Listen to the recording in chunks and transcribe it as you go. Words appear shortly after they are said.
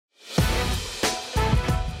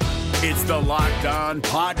It's the Locked On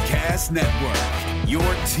Podcast Network, your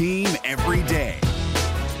team every day.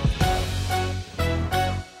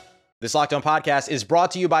 This Locked On Podcast is brought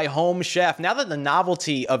to you by Home Chef. Now that the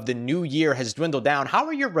novelty of the new year has dwindled down, how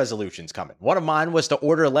are your resolutions coming? One of mine was to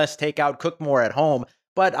order less takeout, cook more at home,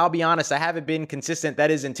 but I'll be honest, I haven't been consistent. That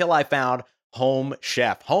is until I found Home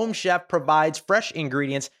Chef. Home Chef provides fresh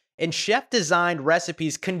ingredients and chef-designed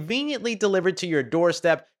recipes conveniently delivered to your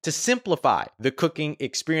doorstep to simplify the cooking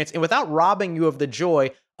experience and without robbing you of the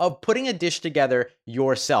joy of putting a dish together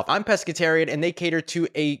yourself. I'm pescatarian and they cater to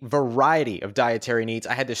a variety of dietary needs.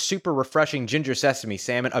 I had this super refreshing ginger sesame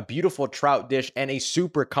salmon, a beautiful trout dish, and a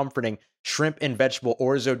super comforting shrimp and vegetable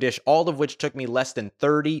orzo dish, all of which took me less than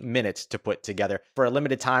 30 minutes to put together. For a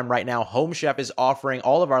limited time right now, Home Chef is offering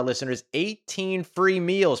all of our listeners 18 free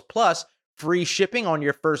meals plus free shipping on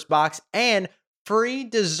your first box and free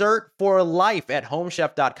dessert for life at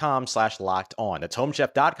homechef.com/lockedon. That's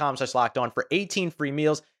homechef.com/lockedon for 18 free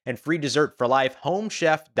meals and free dessert for life.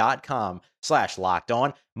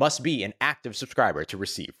 Homechef.com/lockedon. Must be an active subscriber to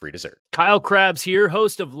receive free dessert. Kyle Krabs here,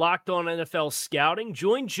 host of Locked On NFL Scouting.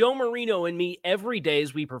 Join Joe Marino and me every day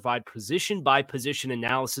as we provide position-by-position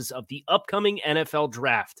analysis of the upcoming NFL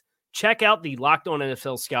Draft. Check out the Locked On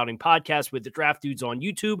NFL Scouting podcast with the Draft Dudes on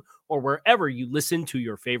YouTube or wherever you listen to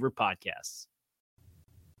your favorite podcasts.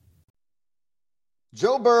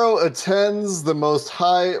 Joe Burrow attends the most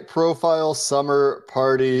high-profile summer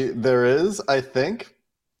party there is, I think.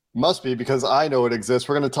 Must be, because I know it exists.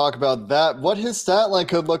 We're going to talk about that, what his stat line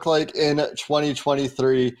could look like in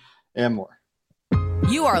 2023, and more.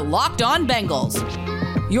 You are Locked On Bengals,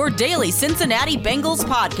 your daily Cincinnati Bengals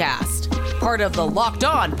podcast. Part of the Locked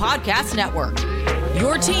On Podcast Network,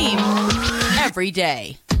 your team every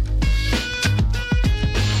day.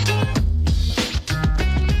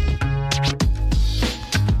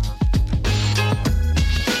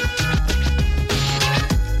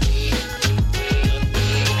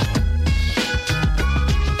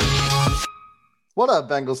 What up,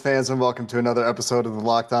 Bengals fans, and welcome to another episode of the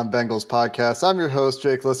Locked On Bengals podcast. I'm your host,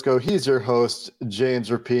 Jake Lisco. He's your host,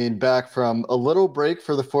 James Rapine, back from a little break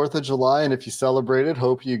for the 4th of July. And if you celebrated,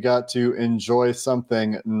 hope you got to enjoy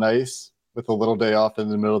something nice with a little day off in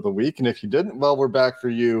the middle of the week. And if you didn't, well, we're back for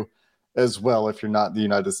you as well. If you're not in the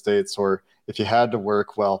United States, or if you had to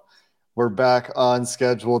work, well, we're back on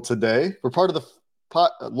schedule today. We're part of the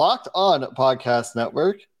Locked On Podcast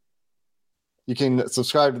Network. You can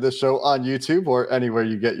subscribe to this show on YouTube or anywhere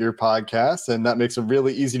you get your podcasts, and that makes it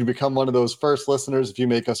really easy to become one of those first listeners. If you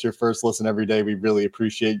make us your first listen every day, we really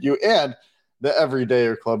appreciate you. And the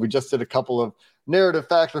Everydayer Club. We just did a couple of narrative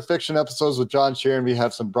fact or fiction episodes with John Sheeran. We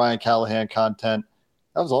have some Brian Callahan content.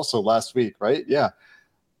 That was also last week, right? Yeah,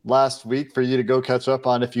 last week for you to go catch up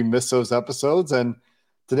on if you missed those episodes. And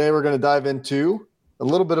today we're going to dive into a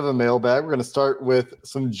little bit of a mailbag. We're going to start with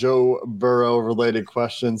some Joe Burrow related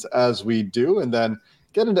questions as we do, and then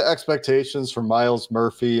get into expectations for Myles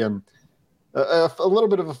Murphy and a little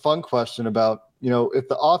bit of a fun question about, if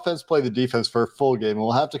the offense play the defense for a full game,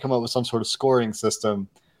 we'll have to come up with some sort of scoring system,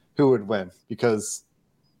 who would win, because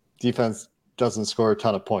defense doesn't score a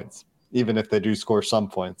ton of points, even if they do score some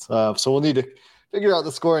points. So we'll need to figure out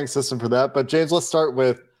the scoring system for that. But James, let's start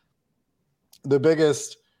with the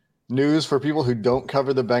biggest news for people who don't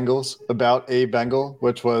cover the Bengals about a Bengal,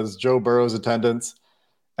 which was Joe Burrow's attendance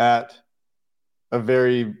at a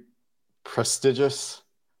very prestigious,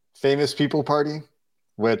 famous people party,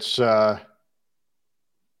 which I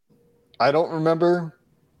don't remember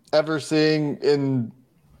ever seeing in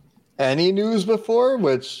any news before,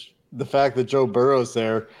 which the fact that Joe Burrow's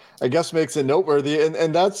there, I guess, makes it noteworthy.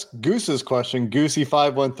 And that's Goose's question.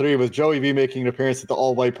 Goosey513, with Joey V making an appearance at the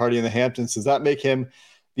all-white party in the Hamptons, does that make him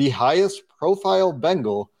the highest profile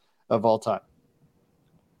Bengal of all time?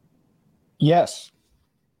 Yes.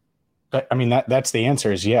 I mean, that's the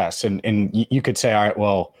answer is yes. And you could say, all right,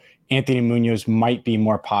 well, Anthony Munoz might be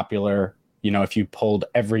more popular, if you pulled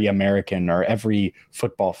every American or every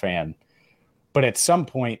football fan. But at some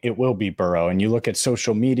point, it will be Burrow. And you look at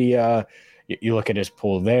social media, you look at his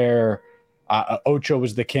pool there. Ocho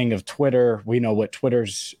was the king of Twitter. We know what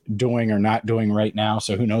Twitter's doing or not doing right now,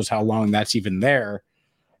 so who knows how long that's even there.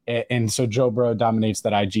 And so Joe Burrow dominates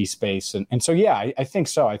that IG space. And so, yeah, I think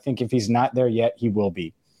so. I think if he's not there yet, he will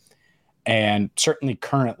be. And certainly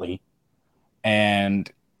currently.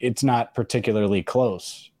 And it's not particularly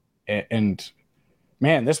close. And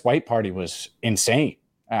man, this white party was insane.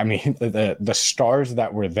 I mean, the stars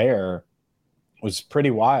that were there was pretty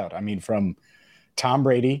wild. I mean, from Tom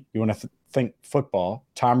Brady, you want to think football,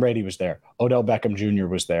 Tom Brady was there. Odell Beckham Jr.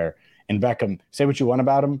 was there. And Beckham, say what you want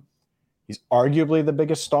about him, he's arguably the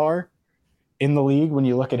biggest star in the league when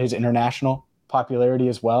you look at his international popularity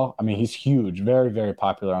as well. I mean, he's huge, very, very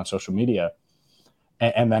popular on social media.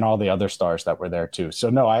 And then all the other stars that were there too. So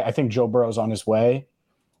no, I think Joe Burrow's on his way.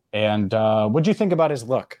 And what'd you think about his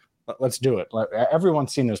look? Let's do it.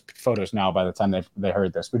 Everyone's seen those photos now by the time they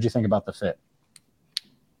heard this. What'd you think about the fit?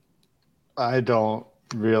 I don't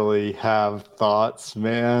really have thoughts,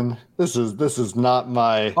 man. This is not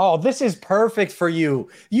my. Oh, this is perfect for you.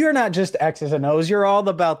 You're not just X's and O's. You're all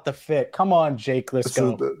about the fit. Come on, Jake. Let's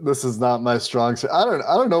go. This is not my strong suit. I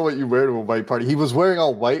don't know what you wear to a white party. He was wearing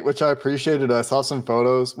all white, which I appreciated. I saw some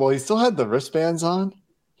photos. Well, he still had the wristbands on.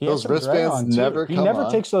 Those wristbands never come off. He never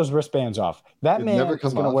takes those wristbands off. That man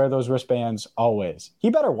is going to wear those wristbands always. He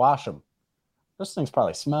better wash them. Those things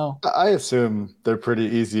probably smell. I assume they're pretty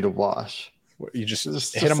easy to wash. You just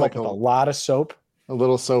hit them up with a lot of soap. A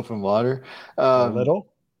little soap and water. A little?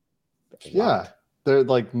 Yeah. They're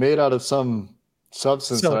like made out of some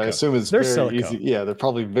substance that I assume is very easy. Yeah, they're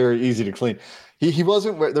probably very easy to clean. He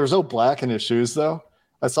wasn't wearing, there was no black in his shoes though.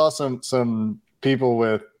 I saw some people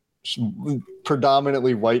with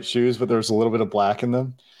predominantly white shoes, but there's a little bit of black in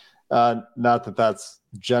them. Not that that's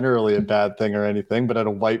generally a bad thing or anything, but at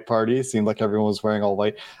a white party, it seemed like everyone was wearing all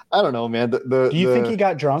white. I don't know, man. Do you think he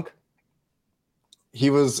got drunk? He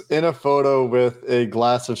was in a photo with a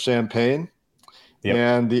glass of champagne. Yep.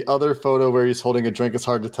 And the other photo where he's holding a drink, it's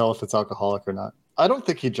hard to tell if it's alcoholic or not. I don't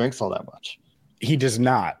think he drinks all that much. He does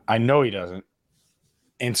not. I know he doesn't.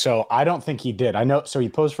 And so I don't think he did. I know. So he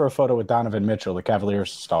posed for a photo with Donovan Mitchell, the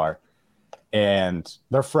Cavaliers star, and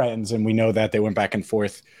they're friends. And we know that they went back and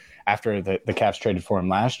forth after the Cavs traded for him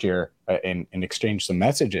last year and exchanged some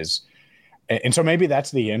messages. And so maybe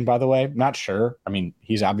that's the end, by the way. Not sure. I mean,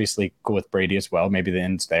 he's obviously cool with Brady as well. Maybe the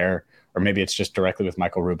end's there, or maybe it's just directly with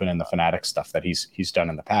Michael Rubin and the Fanatics stuff that he's done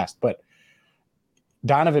in the past. But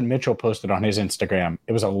Donovan Mitchell posted on his Instagram,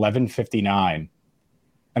 it was 11:59.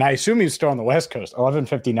 And I assume he was still on the West Coast,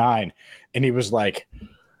 11:59. And he was like,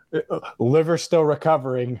 liver still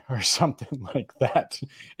recovering or something like that.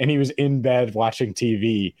 And he was in bed watching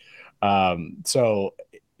TV. So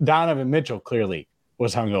Donovan Mitchell clearly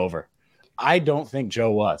was hungover. I don't think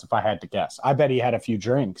Joe was, if I had to guess. I bet he had a few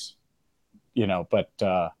drinks, but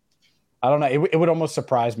I don't know. It would almost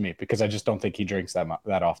surprise me because I just don't think he drinks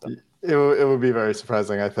that often. It would be very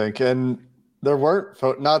surprising, I think. And there weren't,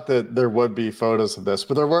 not that there would be photos of this,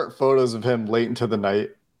 but there weren't photos of him late into the night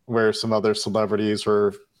where some other celebrities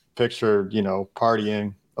were pictured,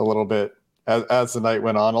 partying a little bit as the night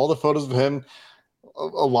went on. All the photos of him,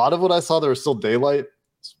 a lot of what I saw, there was still daylight.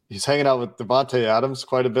 He's hanging out with Devontae Adams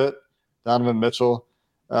quite a bit. Donovan Mitchell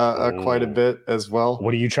quite a bit as well.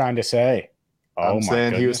 What are you trying to say? I'm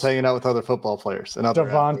saying he was hanging out with other football players and other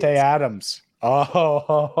Devontae Adams.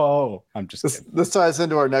 Oh, I'm just kidding. This ties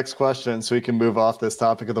into our next question, so we can move off this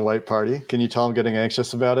topic of the white party. Can you tell I'm getting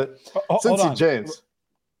anxious about it? Cincy James.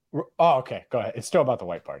 Oh, okay. Go ahead. It's still about the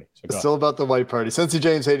white party. So it's still about the white party. Cincy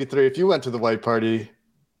James 83. If you went to the white party,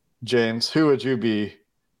 James, who would you be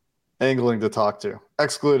angling to talk to?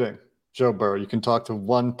 Excluding Joe Burrow. You can talk to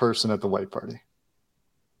one person at the white party.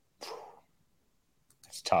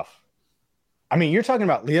 It's tough. I mean, you're talking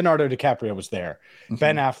about Leonardo DiCaprio was there. Mm-hmm.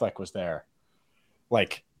 Ben Affleck was there.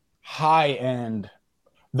 Like high end.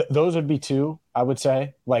 Those would be two, I would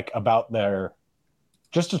say, like about their,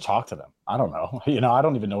 just to talk to them. I don't know. I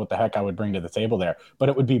don't even know what the heck I would bring to the table there, but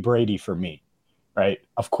it would be Brady for me, right?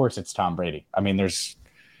 Of course it's Tom Brady. I mean,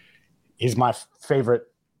 he's my favorite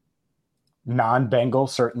non-Bengal,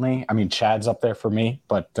 certainly. I mean, Chad's up there for me,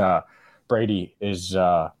 but Brady is in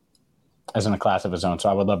a class of his own, so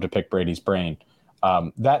I would love to pick Brady's brain.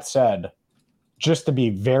 That said, just to be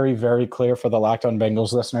very, very clear for the Locked On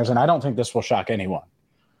Bengals listeners, and I don't think this will shock anyone,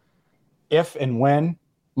 if and when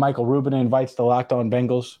Michael Rubin invites the Locked On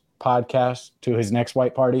Bengals podcast to his next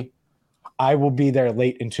white party, I will be there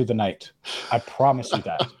late into the night. I promise you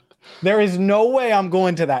that. There is no way I'm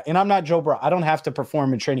going to that. And I'm not Joe Burrow. I don't have to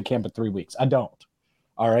perform in training camp in 3 weeks. I don't.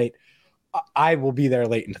 All right. I will be there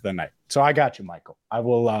late into the night. So I got you, Michael. I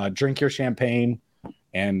will drink your champagne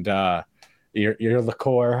and your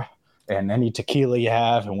liqueur and any tequila you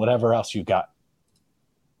have and whatever else you got.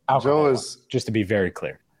 Alcohol, Joe is, just to be very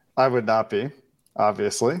clear. I would not be,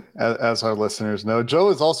 obviously, as our listeners know. Joe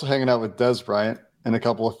is also hanging out with Des Bryant in a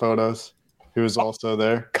couple of photos, who is also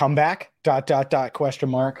there. Comeback, ... question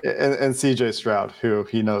mark. And CJ Stroud, who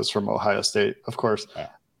he knows from Ohio State, of course. Yeah.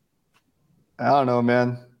 I don't know,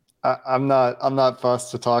 man. I'm not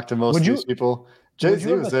fussed to talk to most of these people.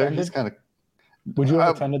 Jay-Z was there. He's kind of. Would you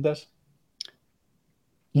have attended this?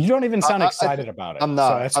 You don't even sound excited about it. I'm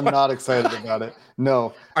not. I'm not excited about it.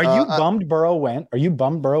 No. Are you bummed Burrow went?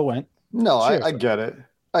 No, I get it.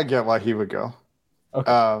 I get why he would go.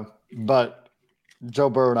 Okay. But Joe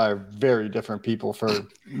Burrow and I are very different people for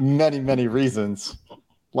many, many reasons.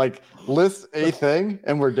 Like, list a thing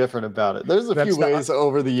and we're different about it. There's a few ways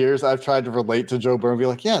over the years I've tried to relate to Joe Burrow and be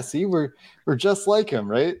like, yeah, see, we're just like him,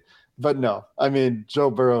 right? But no, I mean, Joe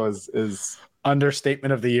Burrow is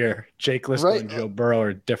understatement of the year. Jake Lisco and Joe Burrow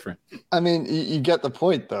are different. I mean, you get the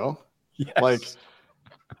point, though. Yes. Like,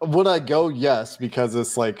 would I go? Yes, because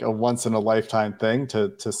it's like a once in a lifetime thing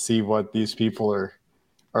to see what these people are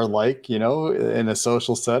like, you know, in a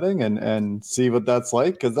social setting and see what that's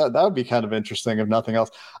like. Because that would be kind of interesting, if nothing else.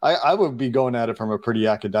 I would be going at it from a pretty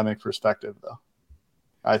academic perspective, though.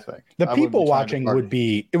 I think the people watching would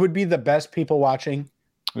be the best people watching,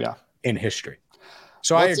 in history.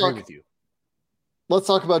 So I agree with you. Let's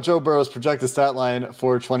talk about Joe Burrow's projected stat line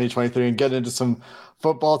for 2023 and get into some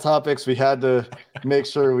football topics. We had to make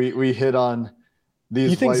sure we hit on these.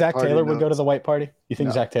 You think Zach Taylor would go to the white party? You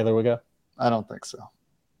think Zach Taylor would go? I don't think so.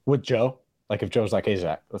 With Joe? Like if Joe's like, hey,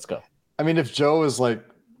 Zach, let's go. I mean, if Joe is like,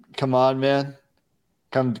 come on, man,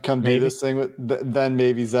 come do this thing with, then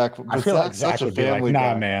maybe Zach. I feel like Zach would be like,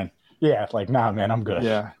 nah, man. Yeah, like, nah, man, I'm good.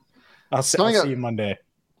 Yeah. I'll see you Monday.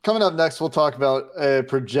 Coming up next, we'll talk about a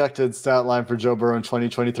projected stat line for Joe Burrow in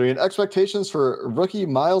 2023 and expectations for rookie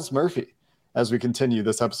Myles Murphy as we continue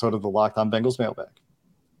this episode of the Locked On Bengals Mailbag.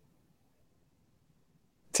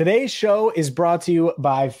 Today's show is brought to you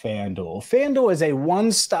by FanDuel. FanDuel is a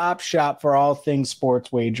one-stop shop for all things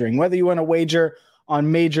sports wagering. Whether you want to wager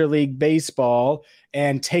on Major League Baseball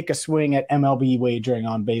and take a swing at MLB wagering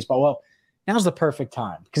on baseball, well, now's the perfect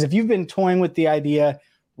time. Because if you've been toying with the idea,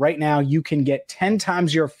 right now you can get 10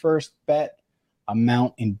 times your first bet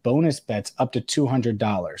amount in bonus bets up to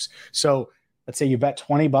 $200. So let's say you bet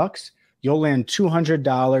 $20, you'll land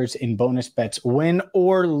 $200 in bonus bets, win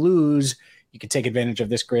or lose. You can take advantage of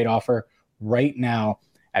this great offer right now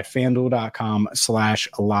at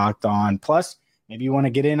FanDuel.com/lockedon. Plus, maybe you want to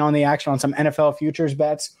get in on the action on some NFL futures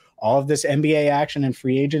bets, all of this NBA action and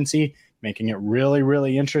free agency, making it really,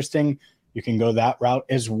 really interesting. You can go that route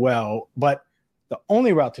as well. But the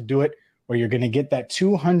only route to do it where you're going to get that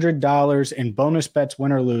 $200 in bonus bets,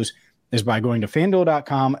 win or lose, is by going to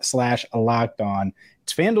FanDuel.com/lockedon.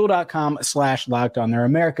 It's FanDuel.com/lockedon. They're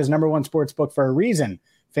America's #1 sports book for a reason.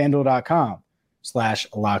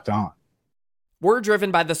 FanDuel.com/lockedon. We're driven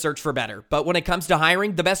by the search for better, but when it comes to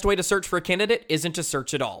hiring, the best way to search for a candidate isn't to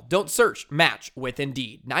search at all. Don't search, match with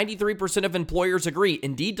Indeed. 93% of employers agree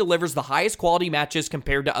Indeed delivers the highest quality matches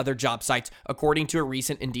compared to other job sites, according to a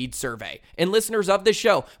recent Indeed survey. And listeners of this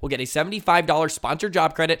show will get a $75 sponsored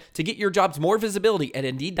job credit to get your jobs more visibility at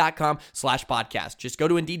Indeed.com/podcast. Just go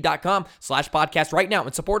to Indeed.com/podcast right now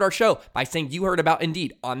and support our show by saying you heard about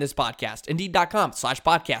Indeed on this podcast.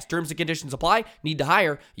 Indeed.com/podcast. Terms and conditions apply. Need to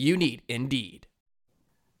hire? You need Indeed.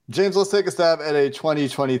 James, let's take a stab at a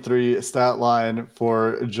 2023 stat line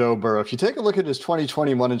for Joe Burrow. If you take a look at his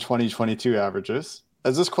 2021 and 2022 averages,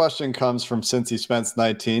 as this question comes from Cincy Spence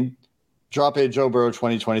 19, drop a Joe Burrow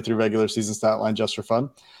 2023 regular season stat line just for fun.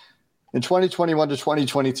 In 2021 to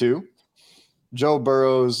 2022, Joe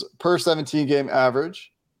Burrow's per 17 game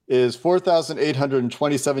average is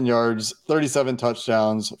 4,827 yards, 37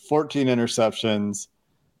 touchdowns, 14 interceptions,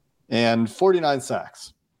 and 49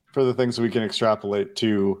 sacks. For the things we can extrapolate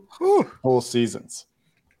to whole seasons.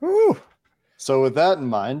 So with that in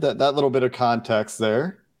mind, that little bit of context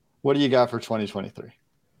there, what do you got for 2023?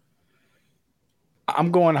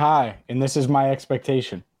 I'm going high, and this is my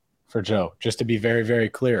expectation for Joe, just to be very, very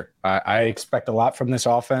clear. I expect a lot from this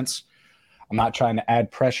offense. I'm not trying to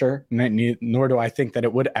add pressure, nor do I think that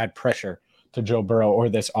it would add pressure to Joe Burrow or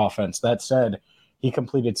this offense. That said, he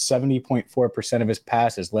completed 70.4% of his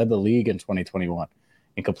passes, led the league in 2021.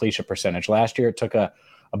 In completion percentage. Last year, it took a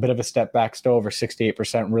bit of a step back, still over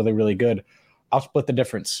 68%, really, really good. I'll split the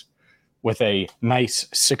difference with a nice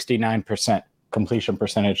 69% completion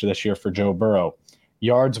percentage this year for Joe Burrow.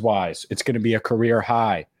 Yards-wise, it's going to be a career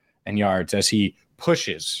high in yards as he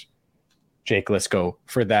pushes Jake Lisco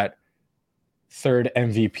for that third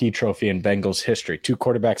MVP trophy in Bengals history. 2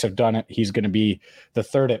 quarterbacks have done it. He's going to be the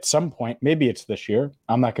third at some point. Maybe it's this year.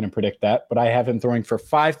 I'm not going to predict that, but I have him throwing for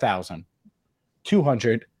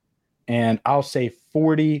 5,200 and I'll say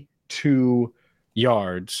 42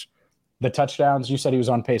 yards. The touchdowns, you said he was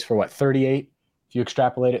on pace for what, 38? If you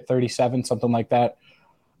extrapolate it, 37, something like that.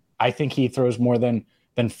 I think he throws more than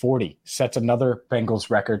 40, sets another Bengals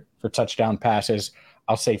record for touchdown passes.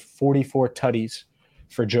 I'll say 44 tutties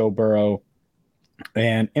for Joe Burrow.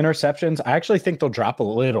 And interceptions, I actually think they'll drop a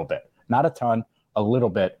little bit. Not a ton, a little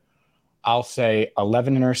bit. I'll say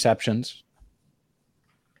 11 interceptions.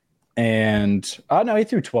 And no, he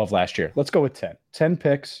threw 12 last year. Let's go with 10. 10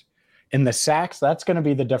 picks. In the sacks, that's going to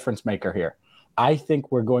be the difference maker here. I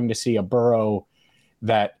think we're going to see a Burrow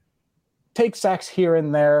that takes sacks here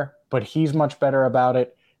and there, but he's much better about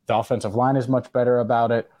it. The offensive line is much better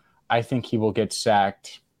about it. I think he will get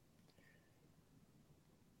sacked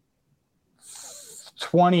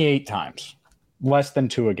 28 times, less than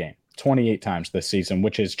 2 a game, 28 times this season,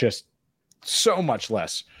 which is just so much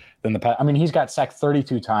less than the past. I mean, he's got sacked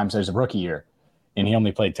 32 times as a rookie year, and he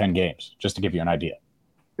only played 10 games, just to give you an idea.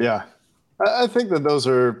 Yeah. I think that those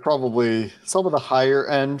are probably some of the higher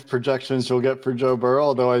end projections you'll get for Joe Burrow,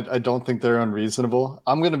 although I don't think they're unreasonable.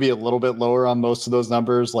 I'm going to be a little bit lower on most of those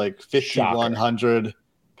numbers, like 5,100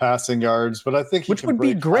 passing yards, but I think which would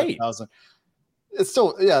be great. 5,000. It's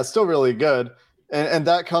still really good. And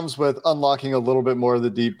that comes with unlocking a little bit more of the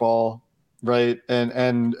deep ball, right?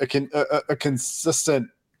 And a consistent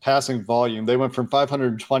passing volume. They went from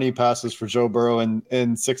 520 passes for Joe Burrow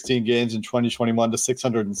in 16 games in 2021 to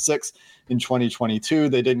 606 in 2022.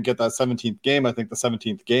 They didn't get that 17th game. I think the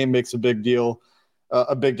 17th game makes a big deal,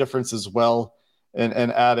 a big difference as well. And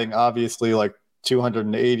adding obviously like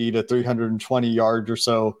 280 to 320 yards or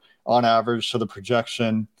so on average to the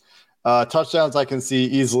projection. Touchdowns, I can see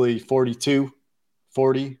easily 42,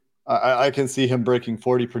 40. I can see him breaking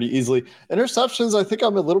 40 pretty easily. Interceptions, I think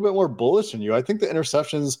I'm a little bit more bullish than you. I think the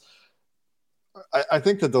interceptions, I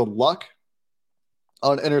think that the luck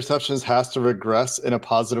on interceptions has to regress in a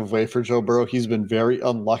positive way for Joe Burrow. He's been very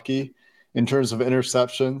unlucky in terms of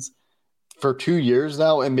interceptions for 2 years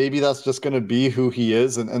now, and maybe that's just going to be who he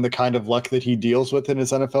is and the kind of luck that he deals with in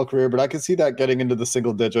his NFL career. But I can see that getting into the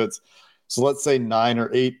single digits. So let's say 9 or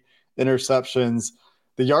 8 interceptions.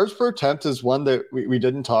 The yards per attempt is one that we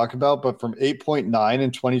didn't talk about, but from 8.9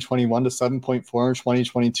 in 2021 to 7.4 in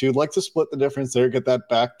 2022, I'd like to split the difference there, get that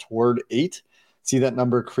back toward 8, see that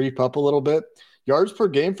number creep up a little bit. Yards per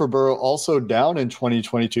game for Burrow also down in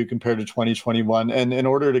 2022 compared to 2021. And in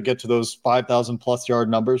order to get to those 5,000 plus yard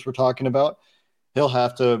numbers we're talking about, he'll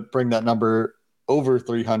have to bring that number over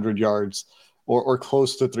 300 yards or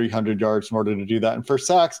close to 300 yards in order to do that. And for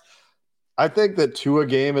sacks, I think that 2 a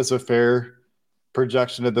game is a fair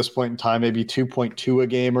projection at this point in time, maybe 2.2 a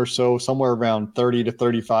game or so, somewhere around 30 to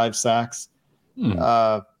 35 sacks,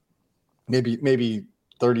 maybe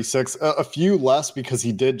 36, a few less because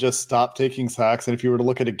he did just stop taking sacks. And if you were to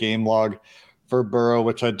look at a game log for Burrow,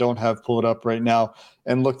 which I don't have pulled up right now,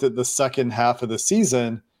 and looked at the second half of the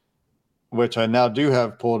season, which I now do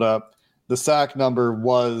have pulled up, the sack number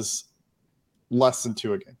was less than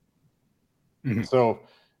 2 a game. Mm-hmm. So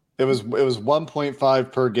it was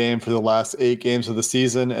 1.5 per game for the last 8 games of the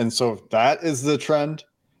season. And so if that is the trend,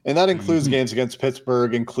 and that includes games against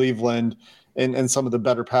Pittsburgh and Cleveland and some of the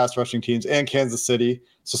better pass rushing teams and Kansas City,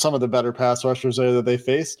 so some of the better pass rushers there that they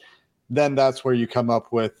face, then that's where you come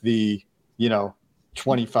up with the,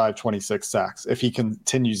 25, 26 sacks if he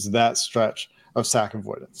continues that stretch of sack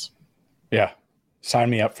avoidance. Yeah.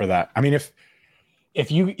 Sign me up for that. I mean,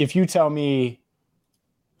 if you tell me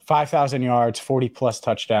 5,000 yards, 40 plus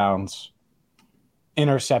touchdowns,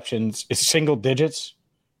 interceptions, is single digits,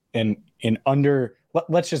 and in under,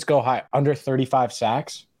 let's just go high, under 35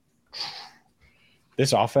 sacks.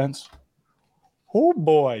 This offense, oh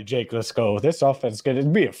boy, Jake, let's go. This offense is going to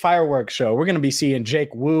be a fireworks show. We're going to be seeing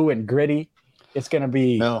Jake Woo and Gritty. It's going to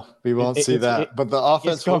be. No, we won't see that, but the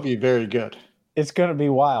offense will be very good. It's going to be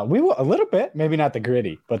wild. We will a little bit, maybe not the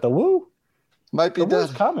Gritty, but the Woo might be. The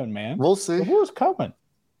Woo's coming, man. We'll see. The Woo's coming.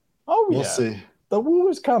 Oh, we'll see. The woo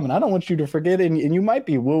is coming. I don't want you to forget it. And you might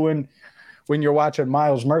be wooing when you're watching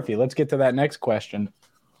Myles Murphy. Let's get to that next question.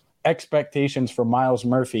 Expectations for Myles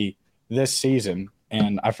Murphy this season.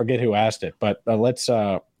 And I forget who asked it, but let's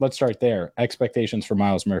start there. Expectations for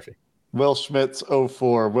Myles Murphy. Will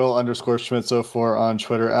Schmitz04, Will_Schmitz04 on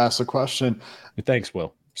Twitter asked a question. Thanks,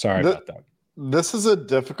 Will. Sorry about that. This is a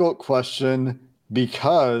difficult question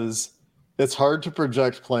because it's hard to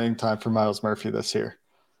project playing time for Myles Murphy this year.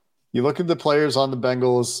 You look at the players on the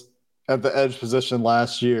Bengals at the edge position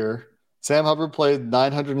last year. Sam Hubbard played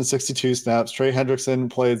 962 snaps. Trey Hendrickson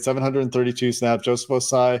played 732 snaps. Joseph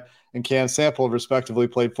Ossai and Cam Sample, respectively,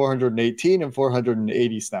 played 418 and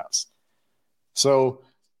 480 snaps. So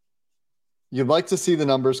you'd like to see the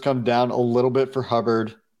numbers come down a little bit for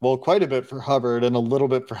Hubbard. Well, quite a bit for Hubbard and a little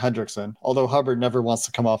bit for Hendrickson, although Hubbard never wants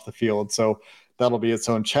to come off the field. So that'll be its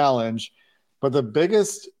own challenge. But the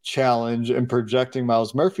biggest challenge in projecting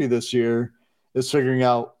Myles Murphy this year is figuring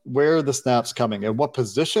out where are the snaps coming and what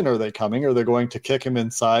position are they coming? Are they going to kick him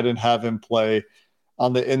inside and have him play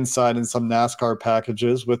on the inside in some NASCAR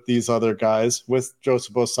packages with these other guys, with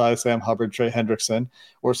Joseph Ossai, Sam Hubbard, Trey Hendrickson,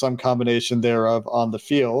 or some combination thereof on the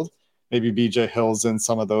field? Maybe BJ Hill's in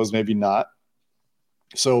some of those, maybe not.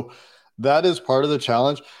 So that is part of the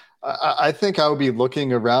challenge. I think I would be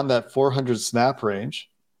looking around that 400 snap range.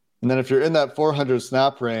 And then if you're in that 400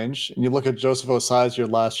 snap range and you look at Joseph Osai's year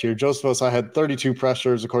last year, Joseph Osai had 32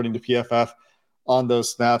 pressures according to PFF on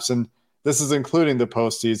those snaps. And this is including the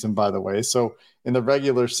postseason, by the way. So in the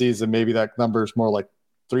regular season, maybe that number is more like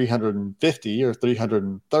 350 or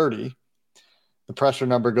 330. The pressure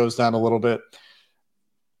number goes down a little bit.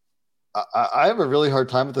 I have a really hard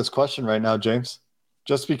time with this question right now, James,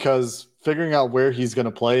 just because figuring out where he's going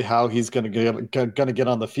to play, how he's going to get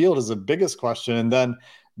on the field is the biggest question. And then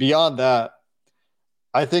beyond that,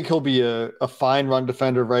 I think he'll be a fine run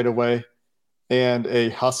defender right away and a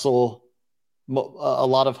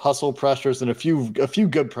lot of hustle pressures and a few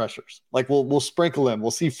good pressures. Like we'll sprinkle in.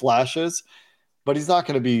 We'll see flashes, but he's not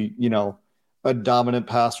going to be, a dominant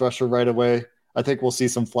pass rusher right away. I think we'll see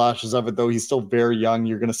some flashes of it, though he's still very young.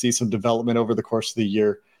 You're going to see some development over the course of the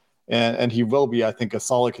year. And he will be, I think, a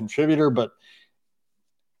solid contributor. But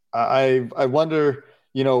I wonder,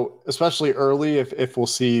 especially early, if we'll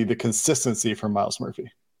see the consistency from Myles Murphy.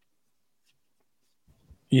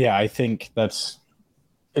 Yeah, I think it's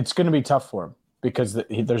going to be tough for him because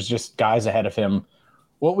there's just guys ahead of him.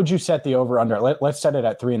 What would you set the over under? Let's set it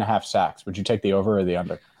at 3.5 sacks. Would you take the over or the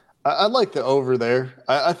under? I'd like the over there.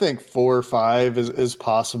 I think 4 or 5 is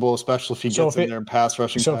possible, especially if he gets in there and pass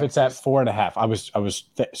rushing. So if it's at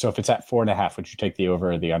 4.5, so if it's at 4.5, would you take the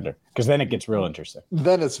over or the under? Because then it gets real interesting.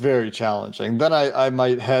 Then it's very challenging. Then I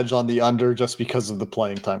might hedge on the under just because of the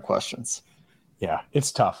playing time questions. Yeah,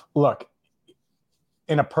 it's tough. Look,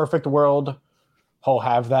 in a perfect world, he'll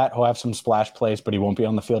have that. He'll have some splash plays, but he won't be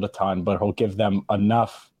on the field a ton. But he'll give them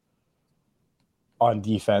enough on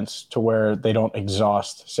defense to where they don't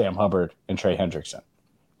exhaust Sam Hubbard and Trey Hendrickson.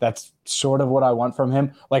 That's sort of what I want from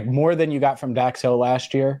him. Like more than you got from Dax Hill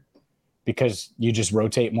last year because you just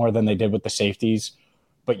rotate more than they did with the safeties,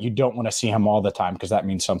 but you don't want to see him all the time because that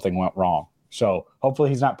means something went wrong. So hopefully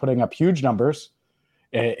he's not putting up huge numbers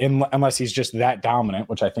unless he's just that dominant,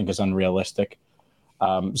 which I think is unrealistic.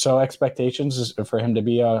 So expectations is for him to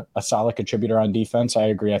be a solid contributor on defense. I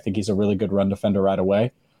agree. I think he's a really good run defender right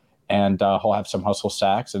away. And he'll have some hustle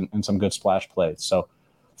sacks and some good splash plays. So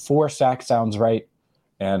 4 sacks sounds right,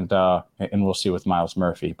 and we'll see with Myles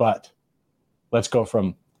Murphy. But let's go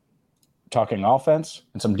from talking offense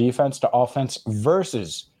and some defense to offense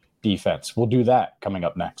versus defense. We'll do that coming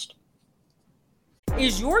up next.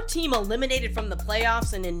 Is your team eliminated from the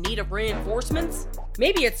playoffs and in need of reinforcements?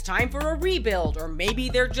 Maybe it's time for a rebuild, or maybe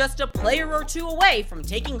they're just a player or two away from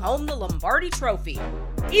taking home the Lombardi Trophy.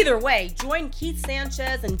 Either way, join Keith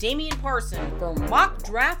Sanchez and Damian Parson for Mock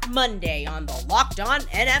Draft Monday on the Locked On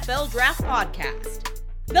NFL Draft Podcast.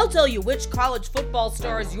 They'll tell you which college football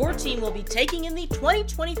stars your team will be taking in the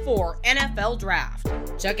 2024 NFL Draft.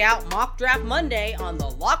 Check out Mock Draft Monday on the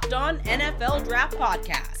Locked On NFL Draft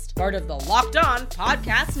Podcast, part of the Locked On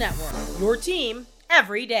Podcast Network. Your team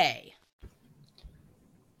every day.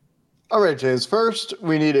 All right, James. First,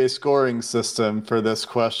 we need a scoring system for this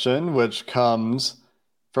question, which comes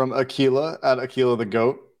from Aquila at Aquila the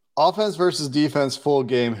GOAT. Offense versus defense, full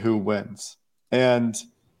game, who wins? And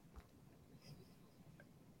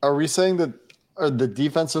are we saying that the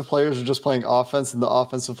defensive players are just playing offense and the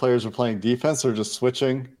offensive players are playing defense, or just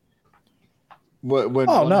switching when one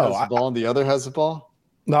has the ball and the other has the ball?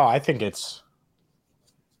 No, I think it's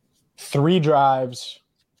 3 drives.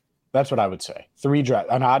 That's what I would say. 3 drives,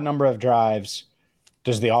 an odd number of drives.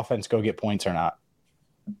 Does the offense go get points or not?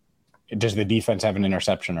 Does the defense have an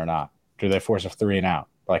interception or not? Do they force a 3 and out?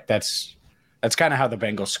 Like that's kind of how the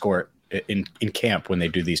Bengals score in camp when they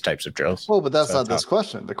do these types of drills. Well, but that's not this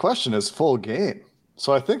question. The question is full game.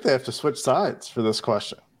 So I think they have to switch sides for this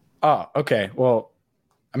question. Oh, okay. Well,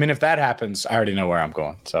 I mean, if that happens, I already know where I'm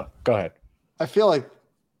going. So go ahead. I feel like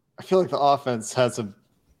the offense has a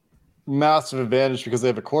massive advantage because they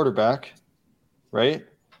have a quarterback, right?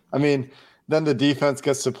 I mean, then the defense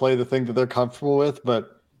gets to play the thing that they're comfortable with.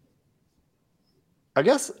 But I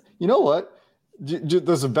guess, you know what?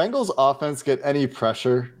 Does the Bengals offense get any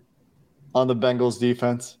pressure on the Bengals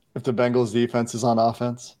defense if the Bengals defense is on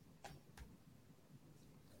offense?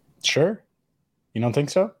 Sure. You don't think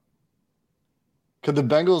so? Could the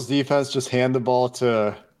Bengals defense just hand the ball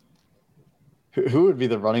to who would be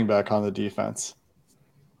the running back on the defense?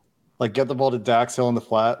 Like get the ball to Dax Hill in the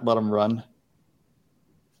flat, let them run.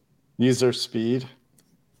 Use their speed.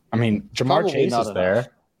 I mean, Jamar Chase is there.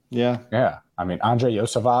 Yeah. Yeah. I mean, Andre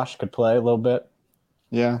Yosavash could play a little bit.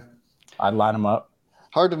 Yeah. I'd line him up.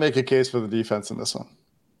 Hard to make a case for the defense in this one.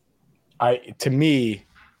 I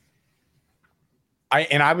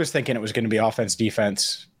was thinking it was going to be offense,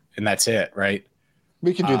 defense, and that's it, right?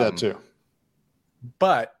 We can do that too.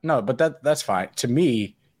 But that's fine. To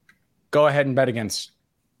me, go ahead and bet against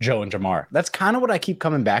Joe and Jamar. That's kind of what I keep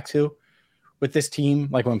coming back to with this team.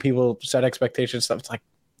 Like when people set expectations stuff, it's like,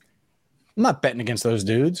 I'm not betting against those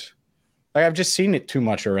dudes. Like I've just seen it too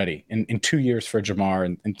much already in 2 years for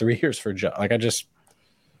Jamar and 3 years for Joe. Like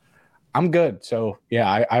I'm good. So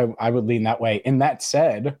yeah, I would lean that way. And that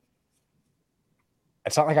said,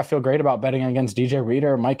 it's not like I feel great about betting against DJ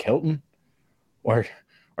Reader or Mike Hilton or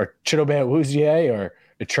Chidobe Awuzie or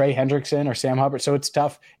Trey Hendrickson or Sam Hubbard. So it's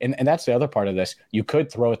tough. And that's the other part of this. You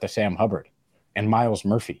could throw it to Sam Hubbard and Myles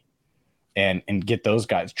Murphy and get those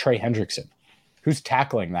guys. Trey Hendrickson. Who's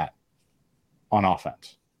tackling that on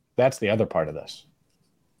offense? That's the other part of this.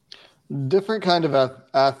 Different kind of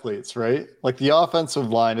athletes, right? Like the offensive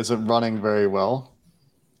line isn't running very well,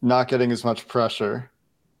 not getting as much pressure.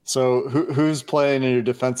 So who's playing in your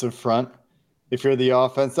defensive front? If you're the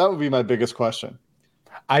offense, that would be my biggest question.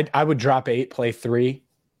 I would drop 8, play 3.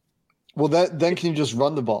 Well, then can you just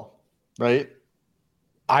run the ball, right?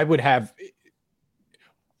 I would have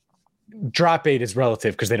drop 8 is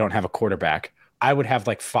relative because they don't have a quarterback. I would have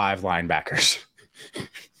like 5 linebackers.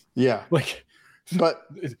 Yeah. Like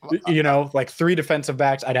 3 defensive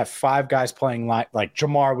backs. I'd have 5 guys playing like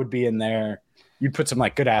Jamar would be in there. You'd put some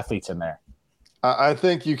like good athletes in there. I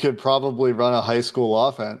think you could probably run a high school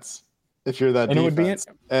offense if you're that defense,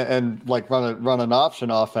 and like run an option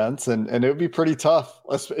offense, and it would be pretty tough.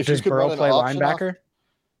 If Does Burrow play linebacker?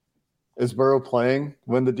 Is Burrow playing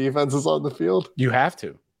when the defense is on the field? You have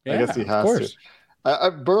to. Yeah, I guess he has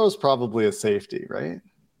to. Burrow's probably a safety, right?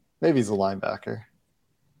 Maybe he's a linebacker.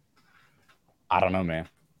 I don't know, man.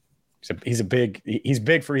 He's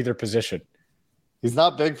big for either position. He's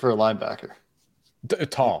not big for a linebacker.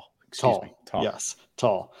 Tall. Excuse me. Tall. Yes,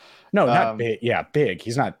 tall. No, not big. Yeah, big.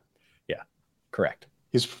 He's not. Yeah, correct.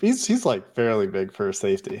 He's like fairly big for a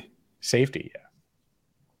safety. Safety, yeah.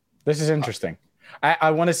 This is interesting.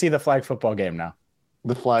 I want to see the flag football game now.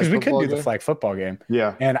 The flag because we football could do game? the flag football game.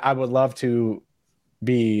 Yeah, and I would love to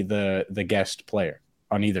be the guest player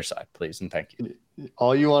on either side, please, and thank you.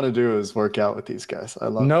 All you want to do is work out with these guys. I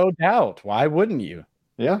love. No doubt. Why wouldn't you?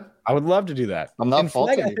 Yeah, I would love to do that. I'm not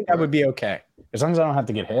faulting you. I think I would be okay as long as I don't have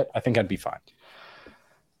to get hit. I think I'd be fine.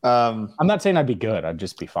 I'm not saying I'd be good. I'd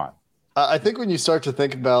just be fine. I think when you start to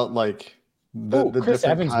think about like the Chris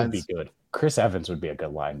Evans kinds, would be good. Chris Evans would be a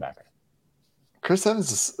good linebacker. Chris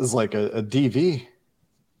Evans is like a DV.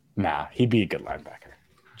 Nah, he'd be a good linebacker.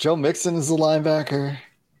 Joe Mixon is a linebacker.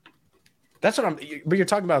 That's what but you're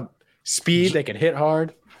talking about speed. They can hit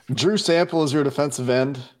hard. Drew Sample is your defensive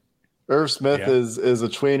end. Irv Smith is a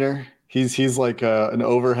tweener. He's like an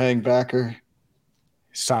overhang backer.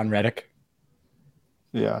 Son Reddick.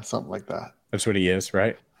 Yeah, something like that. That's what he is,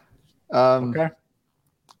 right? Okay.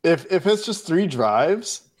 If it's just 3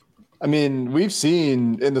 drives, I mean, we've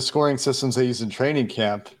seen in the scoring systems they use in training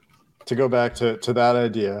camp, to go back to that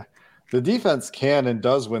idea, the defense can and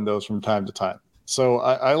does win those from time to time. So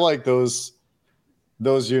I like those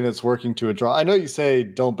units working to a draw. I know you say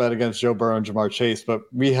don't bet against Joe Burrow and Jamar Chase, but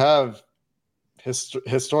we have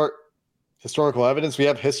historical evidence. We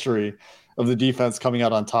have history of the defense coming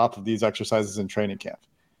out on top of these exercises in training camp.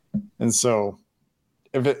 And so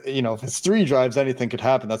if it's 3 drives, anything could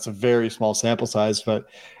happen. That's a very small sample size, but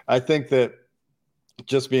I think that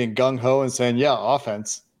just being gung-ho and saying, yeah,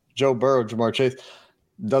 offense, Joe Burrow, Jamar Chase,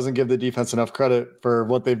 doesn't give the defense enough credit for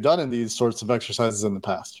what they've done in these sorts of exercises in the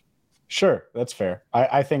past. Sure, that's fair.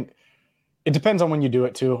 I think it depends on when you do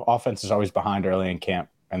it too. Offense is always behind early in camp,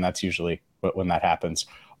 and that's usually when that happens.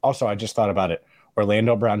 Also, I just thought about it.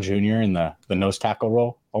 Orlando Brown Jr. in the nose tackle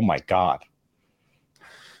role. Oh my God.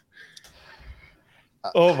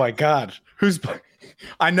 Oh my God.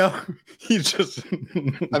 I know he's just.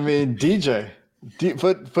 I mean, DJ.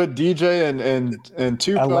 Put DJ and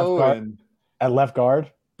Tupou at left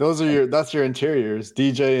guard. That's your interiors.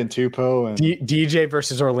 DJ and Tupou and DJ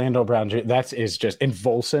versus Orlando Brown. That is just in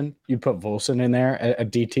Volson. You put Volson in there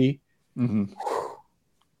at DT. Mm-hmm.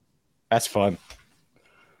 That's fun.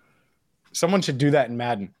 Someone should do that in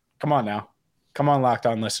Madden. Come on now. Come on, Locked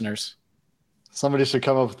On listeners. Somebody should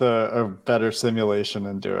come up with a better simulation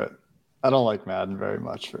and do it. I don't like Madden very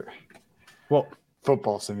much for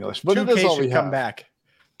football simulation. But 2K should come back.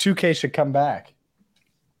 2K should come back.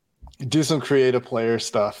 Do some creative player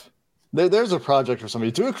stuff. There's a project for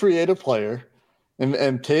somebody. Do a creative player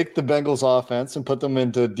and take the Bengals offense and put them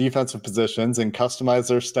into defensive positions and customize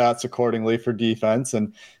their stats accordingly for defense.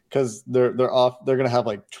 And because they're going to have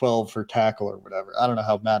like 12 for tackle or whatever. I don't know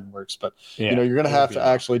how Madden works, but you're going to have to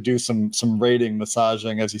actually do some rating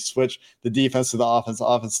massaging as you switch the defense to the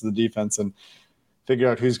offense to the defense. And figure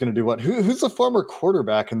out who's going to do what. Who's the former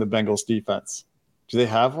quarterback in the Bengals defense? Do they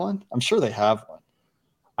have one? I'm sure they have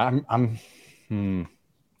one.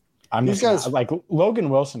 These guys, like Logan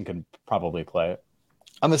Wilson could probably play it.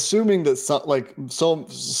 I'm assuming that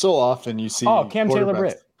so often you see. Oh, Cam Taylor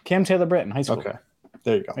Britt in high school. Okay,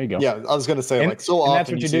 there you go. Yeah, I was going to say and often that's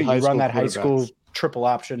what you do. You run that high school triple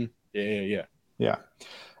option. Yeah.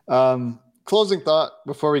 Closing thought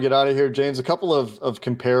before we get out of here, James. A couple of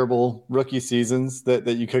comparable rookie seasons that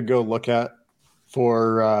you could go look at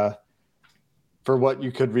for what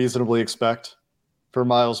you could reasonably expect for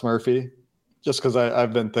Myles Murphy. Just because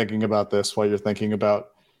I've been thinking about this while you're thinking about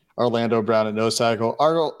Orlando Brown at nose tackle,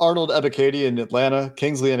 Arnold Ebiketie in Atlanta,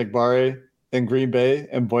 Kingsley Enagbare in Green Bay,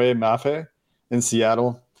 and Boye Mafe in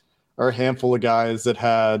Seattle are a handful of guys that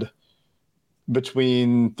had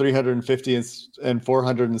between 350 and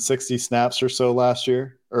 460 snaps or so last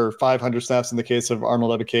year, or 500 snaps in the case of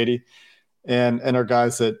Arnold Ebiketie, and are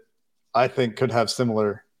guys that I think could have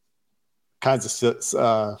similar kinds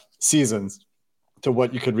of seasons to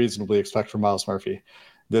what you could reasonably expect from Myles Murphy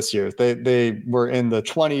this year. They were in the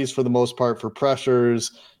 20s for the most part for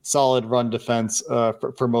pressures, solid run defense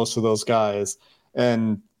for most of those guys,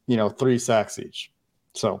 and 3 sacks each.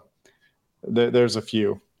 So there's a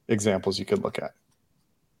few examples you could look at.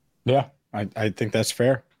 Yeah, I think that's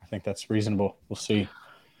fair. I think that's reasonable. We'll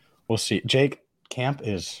see. Jake, camp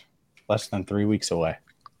is less than 3 weeks away.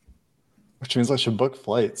 Which means I should book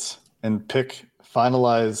flights and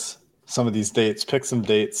finalize some of these dates, pick some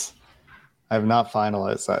dates. I have not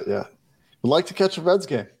finalized that yet. Would like to catch a Reds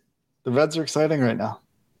game. The Reds are exciting right now.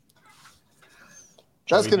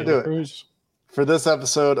 That's going to do it for this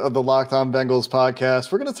episode of the Locked On Bengals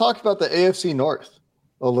podcast. We're going to talk about the AFC North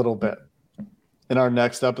a little bit in our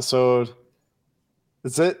next episode.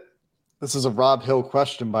 That's it. This is a Rob Hill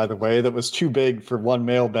question, by the way, that was too big for one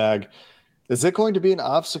mailbag. Is it going to be an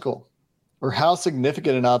obstacle, or how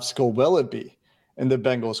significant an obstacle will it be in the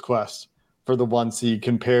Bengals' quest for the 1 seed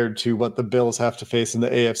compared to what the Bills have to face in the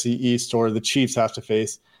AFC East or the Chiefs have to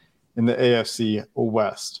face in the AFC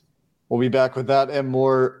West? We'll be back with that and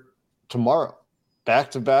more tomorrow.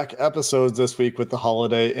 Back-to-back episodes this week with the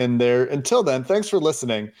holiday in there. Until then, thanks for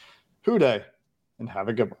listening. Hooday, and have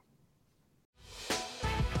a good one.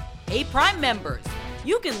 Hey, Prime members,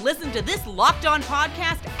 you can listen to this Locked On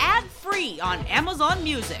podcast ad-free on Amazon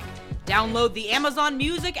Music. Download the Amazon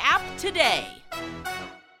Music app today.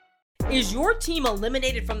 Is your team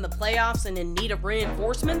eliminated from the playoffs and in need of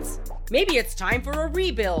reinforcements? Maybe it's time for a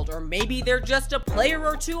rebuild, or maybe they're just a player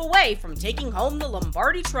or two away from taking home the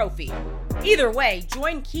Lombardi Trophy. Either way,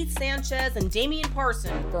 join Keith Sanchez and Damian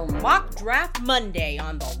Parson for Mock Draft Monday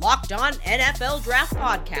on the Locked On NFL Draft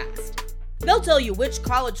Podcast. They'll tell you which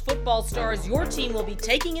college football stars your team will be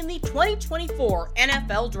taking in the 2024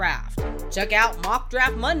 NFL Draft. Check out Mock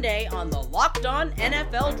Draft Monday on the Locked On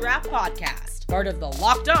NFL Draft Podcast, part of the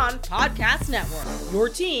Locked On Podcast Network. Your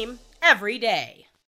team every day.